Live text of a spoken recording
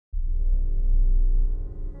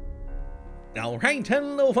Alright,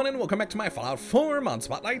 hello fun and welcome back to my Fallout 4 Mod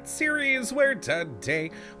Spotlight series, where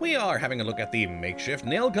today we are having a look at the Makeshift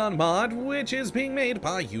Nailgun mod, which is being made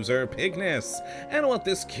by user Pigness. And what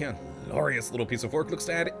this glorious little piece of work looks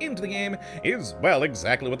to add into the game is, well,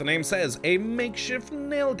 exactly what the name says, a makeshift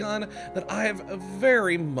nailgun that I've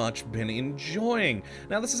very much been enjoying.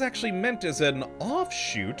 Now, this is actually meant as an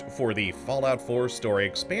offshoot for the Fallout 4 story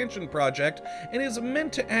expansion project, and is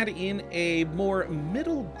meant to add in a more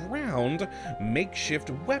middle ground makeshift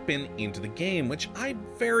weapon into the game, which I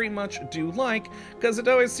very much do like, because it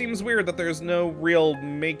always seems weird that there's no real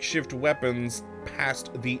makeshift weapons past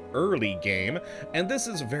the early game, and this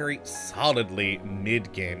is very solidly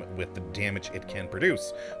mid-game with the damage it can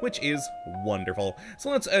produce, which is wonderful. So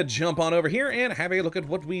let's jump on over here and have a look at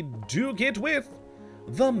what we do get with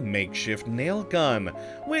the Makeshift Nailgun,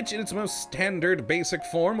 which in its most standard basic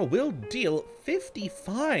form will deal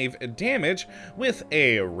 55 damage with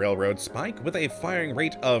a railroad spike with a firing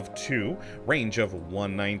rate of 2, range of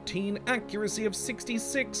 119, accuracy of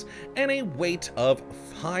 66, and a weight of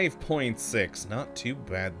 5.6. Not too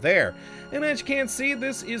bad there. And as you can see,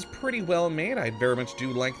 this is pretty well made. I very much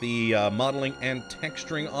do like the modeling and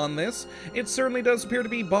texturing on this. It certainly does appear to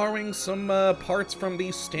be borrowing some parts from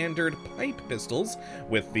the standard pipe pistols,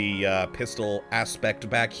 with the pistol aspect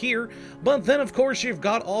back here, but then of course you've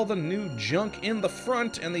got all the new junk in the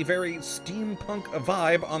front and the very steampunk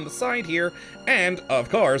vibe on the side here, and of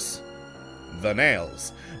course the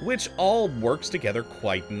nails, which all works together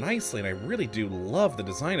quite nicely, and I really do love the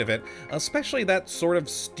design of it, especially that sort of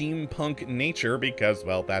steampunk nature, because,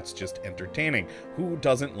 well, that's just entertaining. Who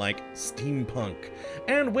doesn't like steampunk?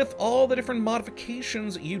 And with all the different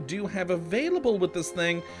modifications you do have available with this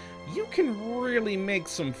thing, you can really make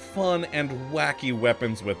some fun and wacky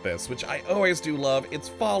weapons with this, which I always do love. It's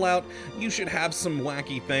Fallout, you should have some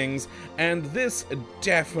wacky things, and this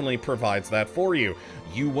definitely provides that for you.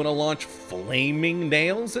 You want to launch flaming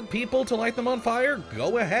nails at people to light them on fire?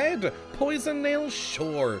 Go ahead! Poison nails?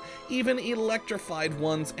 Sure. Even electrified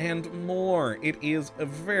ones and more. It is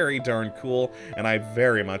very darn cool, and I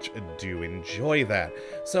very much do enjoy that.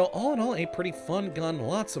 So all in all, a pretty fun gun,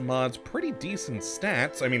 lots of mods, pretty decent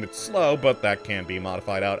stats. I mean, it's slow, but that can be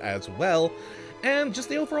modified out as well. And just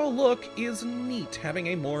the overall look is neat, having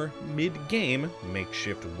a more mid-game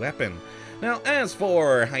makeshift weapon. Now, as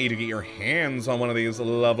for how you do get your hands on one of these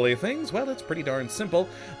lovely things, well, it's pretty darn simple,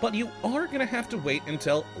 but you are going to have to wait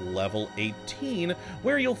until level 18,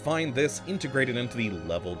 where you'll find this integrated into the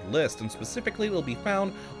leveled list, and specifically it will be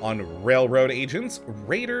found on railroad agents,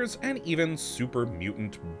 raiders, and even super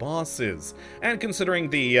mutant bosses. And considering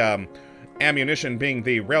the ammunition being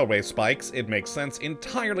the railway spikes, it makes sense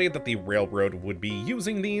entirely that the railroad would be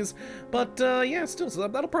using these, but yeah, still, so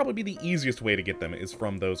that'll probably be the easiest way to get them, is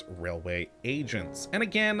from those railway agents. And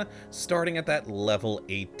again, starting at that level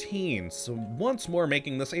 18, so once more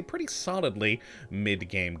making this a pretty solidly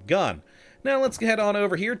mid-game gun. Now let's head on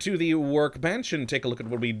over here to the workbench and take a look at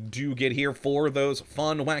what we do get here for those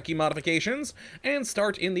fun, wacky modifications, and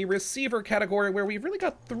start in the receiver category, where we've really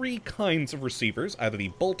got three kinds of receivers, either the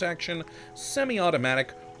bolt action,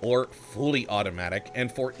 semi-automatic, or fully automatic,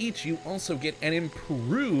 and for each you also get an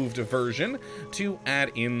improved version to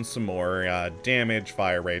add in some more damage,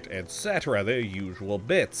 fire rate, etc., the usual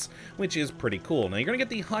bits, which is pretty cool. Now you're going to get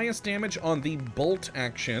the highest damage on the bolt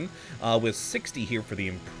action with 60 here for the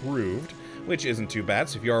improved, which isn't too bad.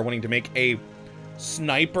 So if you are wanting to make a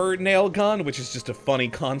sniper nail gun, which is just a funny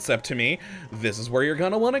concept to me, this is where you're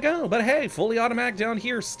gonna want to go. But hey, fully automatic down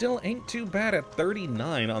here still ain't too bad at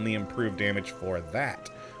 39 on the improved damage for that,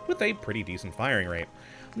 with a pretty decent firing rate.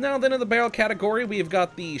 Now then, in the barrel category, we've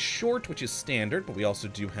got the short, which is standard, but we also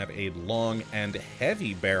do have a long and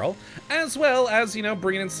heavy barrel, as well as, you know,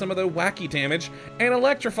 bringing in some of the wacky damage, an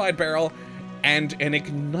electrified barrel, and an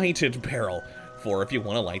ignited barrel, for if you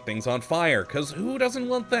want to light things on fire, because who doesn't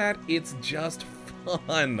want that? It's just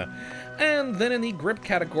fun. And then in the grip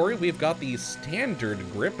category, we've got the standard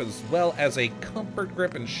grip, as well as a comfort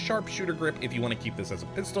grip and sharpshooter grip if you want to keep this as a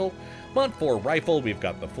pistol. But for rifle, we've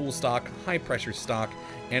got the full stock, high pressure stock,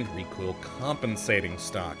 and recoil compensating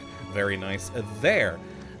stock. Very nice there.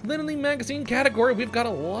 Then in the magazine category, we've got a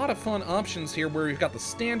lot of fun options here, where we've got the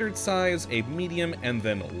standard size, a medium, and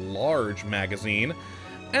then large magazine.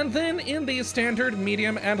 And then in the standard,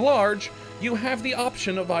 medium, and large, you have the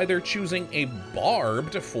option of either choosing a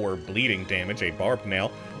barbed for bleeding damage, a barbed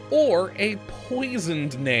nail, or a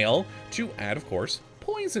poisoned nail to add, of course,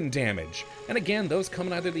 poison damage. And again, those come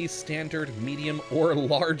in either the standard, medium, or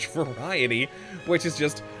large variety, which is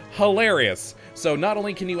just hilarious. So not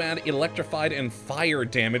only can you add electrified and fire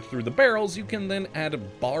damage through the barrels, you can then add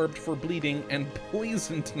barbed for bleeding and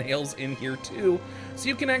poisoned nails in here too. So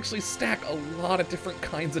you can actually stack a lot of different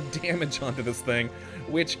kinds of damage onto this thing,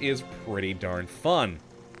 which is pretty darn fun.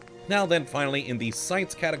 Now then, finally, in the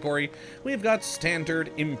sights category, we've got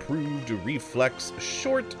standard, improved, reflex,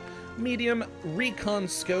 short, medium, recon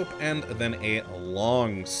scope, and then a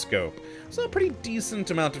long scope. So a pretty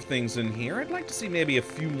decent amount of things in here. I'd like to see maybe a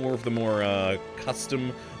few more of the more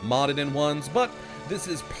custom modded in ones, but this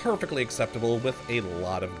is perfectly acceptable with a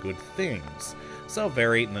lot of good things. So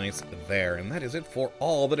very nice there, and that is it for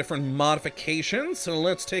all the different modifications. So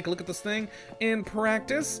let's take a look at this thing in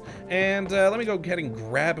practice, and let me go ahead and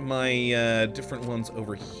grab my different ones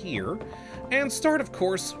over here, and start, of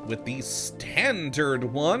course, with the standard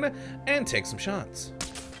one, and take some shots.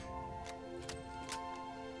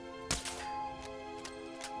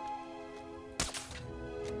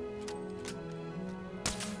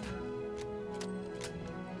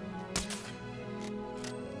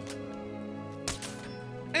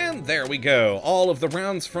 And there we go, all of the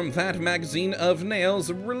rounds from that magazine of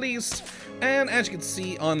nails released, and as you can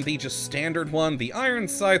see on the just standard one, the iron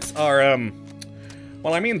sights are,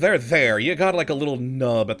 well, I mean, they're there. You got like a little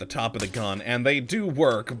nub at the top of the gun, and they do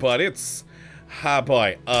work, but it's,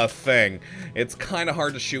 boy, a thing. It's kind of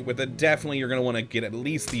hard to shoot with it. Definitely you're going to want to get at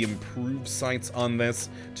least the improved sights on this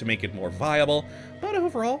to make it more viable, but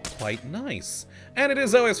overall, quite nice. And it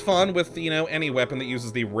is always fun with, you know, any weapon that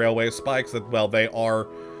uses the railway spikes that, well, they are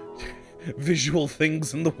visual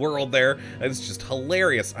things in the world there. It's just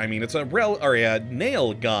hilarious. I mean, it's a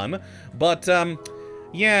nail gun, but,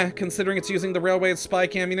 yeah, considering it's using the railway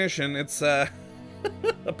spike ammunition, it's,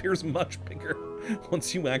 appears much bigger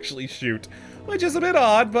once you actually shoot, which is a bit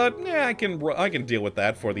odd, but yeah, I can deal with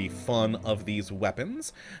that for the fun of these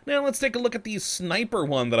weapons. Now let's take a look at the sniper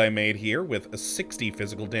one that I made here with 60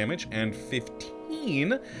 physical damage and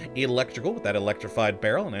 15 electrical with that electrified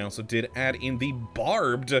barrel, and I also did add in the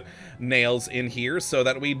barbed nails in here so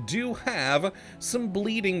that we do have some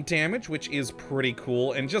bleeding damage, which is pretty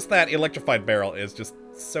cool, and just that electrified barrel is just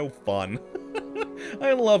so fun.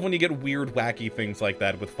 I love when you get weird, wacky things like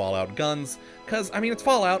that with Fallout guns, because, I mean, it's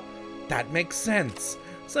Fallout. That makes sense.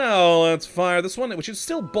 So let's fire this one, which is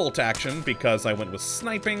still bolt action because I went with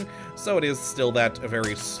sniping, so it is still that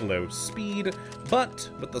very slow speed, but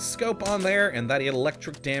with the scope on there and that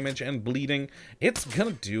electric damage and bleeding, it's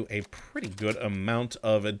gonna do a pretty good amount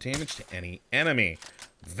of damage to any enemy.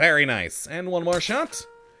 Very nice. And one more shot.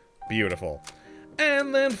 Beautiful.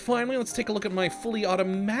 And then finally, let's take a look at my fully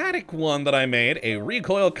automatic one that I made, a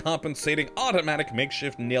recoil compensating automatic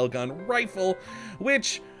makeshift nailgun rifle,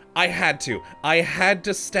 which I had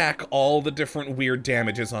to stack all the different weird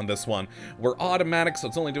damages on this one. We're automatic, so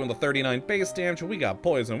it's only doing the 39 base damage. We got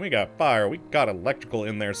poison, we got fire, we got electrical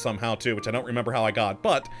in there somehow too, which I don't remember how I got,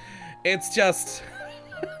 but it's just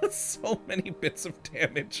so many bits of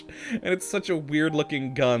damage, and it's such a weird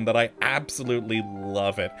looking gun that I absolutely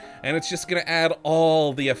love it, and it's just gonna add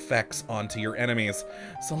all the effects onto your enemies.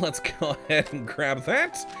 So let's go ahead and grab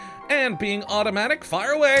that, and being automatic,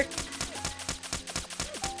 fire away.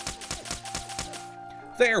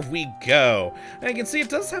 There we go. And you can see it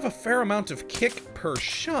does have a fair amount of kick per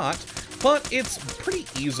shot, but it's pretty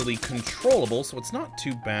easily controllable, so it's not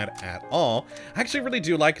too bad at all. I actually really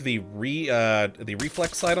do like the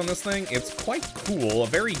reflex sight on this thing. It's quite cool,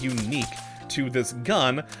 very unique to this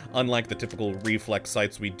gun, unlike the typical reflex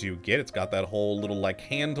sights we do get. It's got that whole little, like,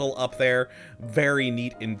 handle up there. Very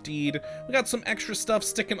neat indeed. We got some extra stuff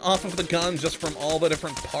sticking off of the gun just from all the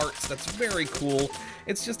different parts. That's very cool.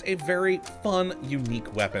 It's just a very fun,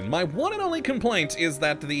 unique weapon. My one and only complaint is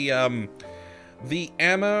that the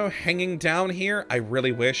ammo hanging down here, I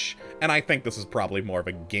really wish, and I think this is probably more of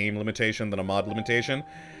a game limitation than a mod limitation,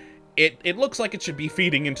 it looks like it should be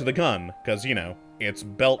feeding into the gun, because, you know, it's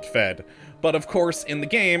belt-fed. But of course, in the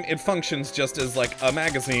game, it functions just as, like, a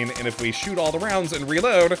magazine, and if we shoot all the rounds and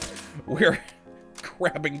reload, we're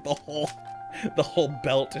grabbing the whole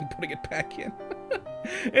belt and putting it back in.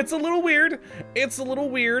 It's a little weird,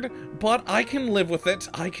 but I can live with it.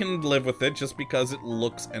 I can live with it just because it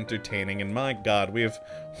looks entertaining, and my god, we've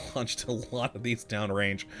launched a lot of these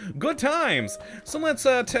downrange. Good times! So let's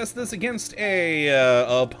test this against a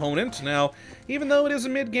opponent. Now, even though it is a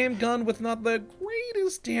mid-game gun with not the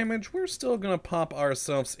greatest damage, we're still gonna pop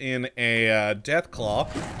ourselves in a Deathclaw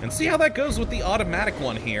and see how that goes with the automatic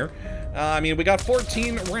one here. I mean, we got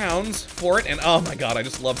 14 rounds for it, and oh my god, I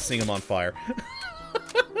just love seeing him on fire.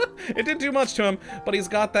 It didn't do much to him, but he's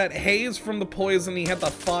got that haze from the poison. He had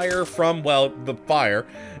the fire from, well, the fire.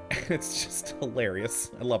 It's just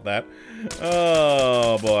hilarious. I love that.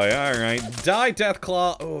 Oh, boy. All right. Die,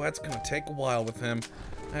 Deathclaw. Oh, that's going to take a while with him.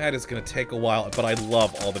 That is going to take a while, but I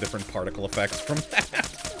love all the different particle effects from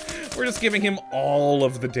that. We're just giving him all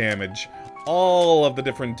of the damage. All of the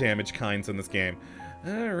different damage kinds in this game.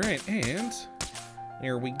 All right, and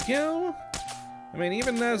here we go. I mean,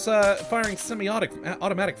 even as firing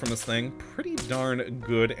semi-automatic from this thing, pretty darn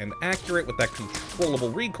good and accurate with that controllable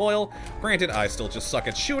recoil. Granted, I still just suck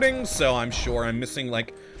at shooting, so I'm sure I'm missing,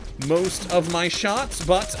 like, most of my shots,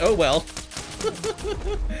 but oh well.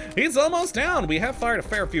 He's almost down. We have fired a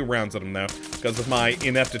fair few rounds at him, though, because of my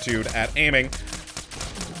ineptitude at aiming.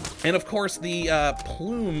 And of course, the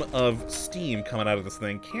plume of steam coming out of this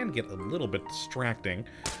thing can get a little bit distracting,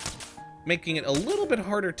 making it a little bit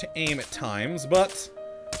harder to aim at times, but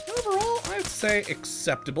overall, I'd say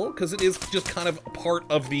acceptable, because it is just kind of a part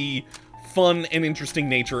of the fun and interesting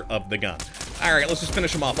nature of the gun. All right, let's just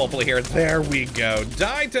finish him off, hopefully, here. There we go.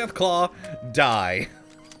 Die, Deathclaw. Die.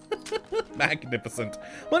 Magnificent.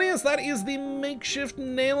 But yes, that is the Makeshift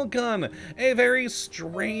Nailgun. A very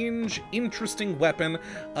strange, interesting weapon.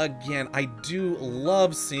 Again, I do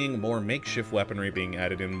love seeing more makeshift weaponry being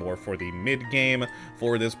added in more for the mid-game,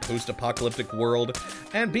 for this post-apocalyptic world,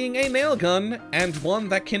 and being a nailgun, and one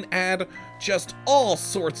that can add just all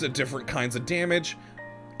sorts of different kinds of damage,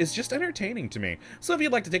 is just entertaining to me. So if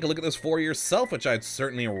you'd like to take a look at this for yourself, which I'd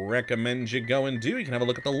certainly recommend you go and do, you can have a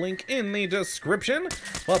look at the link in the description.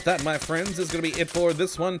 Well, that, my friends, is going to be it for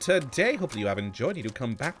this one today. Hopefully you have enjoyed. You do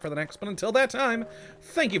come back for the next one. Until that time,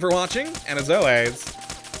 thank you for watching, and as always,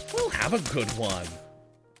 we'll have a good one.